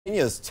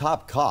Virginia's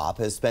top cop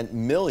has spent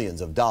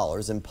millions of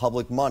dollars in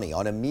public money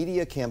on a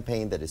media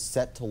campaign that is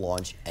set to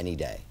launch any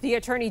day. The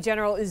Attorney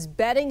General is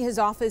betting his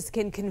office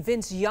can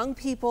convince young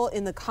people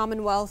in the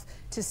Commonwealth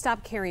to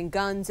stop carrying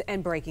guns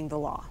and breaking the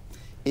law.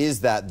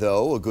 Is that,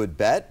 though, a good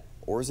bet,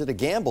 or is it a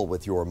gamble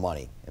with your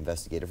money?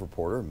 Investigative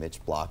reporter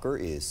Mitch Blocker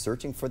is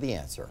searching for the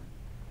answer.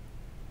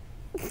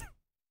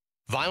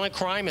 Violent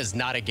crime is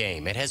not a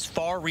game. It has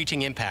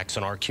far-reaching impacts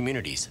on our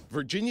communities.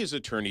 Virginia's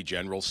Attorney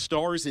General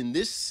stars in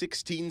this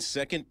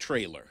 16-second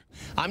trailer.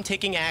 I'm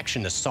taking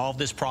action to solve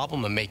this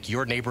problem and make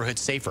your neighborhood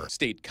safer.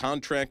 State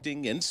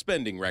contracting and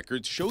spending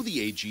records show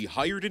the AG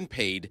hired and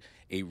paid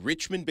a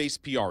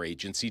Richmond-based PR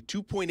agency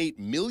 $2.8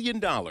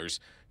 million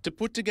to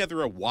put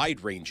together a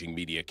wide-ranging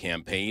media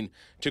campaign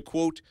to,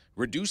 quote,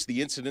 reduce the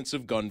incidence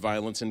of gun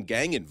violence and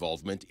gang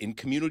involvement in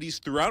communities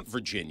throughout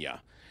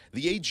Virginia.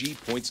 The AG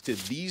points to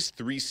these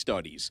 3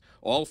 studies,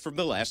 all from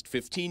the last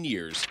 15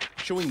 years,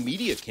 showing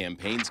media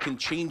campaigns can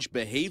change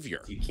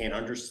behavior. You can't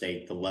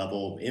understate the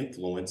level of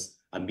influence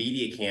a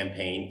media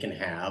campaign can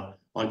have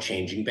on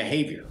changing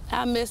behavior.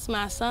 I miss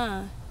my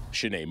son.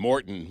 Shanae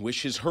Morton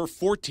wishes her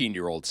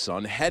 14-year-old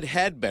son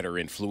had better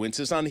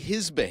influences on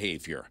his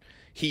behavior.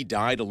 He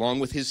died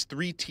along with his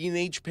 3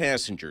 teenage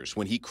passengers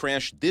when he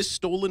crashed this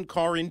stolen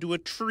car into a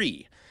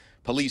tree.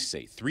 Police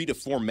say 3 to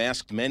 4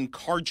 masked men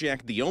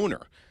carjacked the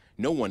owner.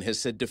 No one has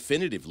said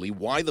definitively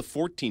why the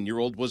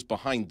 14-year-old was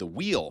behind the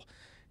wheel.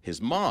 His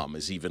mom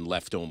is even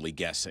left only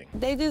guessing.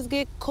 They just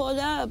get caught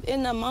up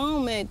in the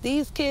moment.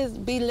 These kids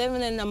be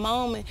living in the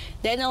moment.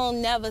 They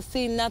don't never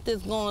see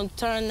nothing's going to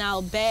turn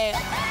out bad.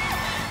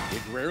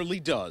 It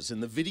rarely does in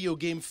the video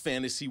game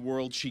fantasy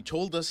world she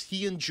told us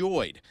he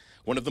enjoyed.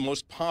 One of the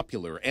most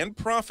popular and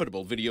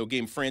profitable video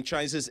game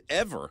franchises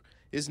ever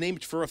is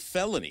named for a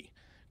felony.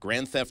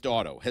 Grand Theft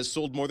Auto has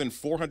sold more than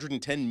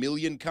 410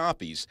 million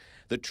copies.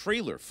 The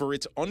trailer for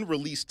its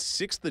unreleased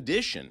 6th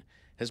edition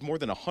has more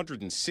than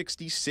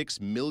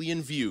 166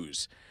 million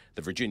views.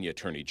 The Virginia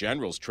Attorney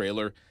General's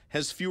trailer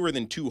has fewer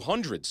than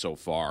 200 so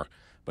far,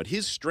 but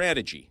his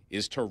strategy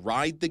is to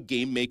ride the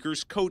game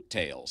maker's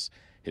coattails.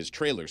 His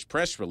trailer's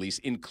press release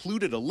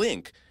included a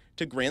link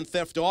to Grand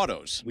Theft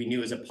Autos. We knew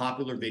it was a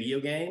popular video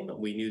game.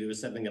 We knew there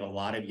was something that a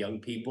lot of young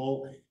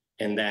people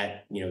in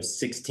that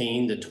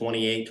 16 to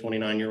 28,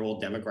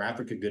 29-year-old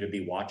demographic are going to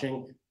be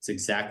watching. It's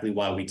exactly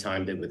why we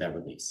timed it with that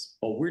release.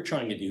 What we're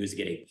trying to do is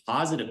get a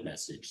positive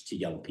message to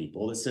young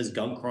people that says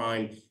gun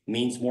crime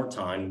means more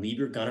time, leave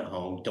your gun at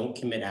home, don't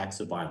commit acts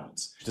of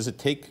violence. Does it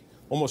take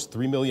almost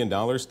 $3 million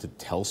to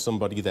tell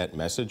somebody that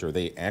message? Are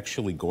they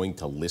actually going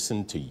to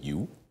listen to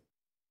you?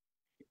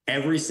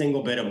 Every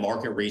single bit of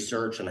market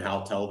research on how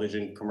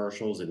television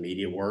commercials and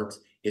media works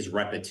is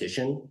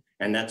repetition.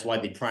 And that's why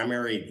the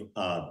primary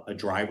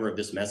driver of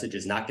this message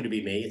is not going to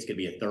be me. It's going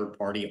to be a third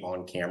party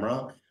on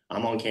camera.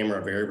 I'm on camera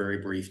a very, very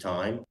brief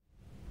time.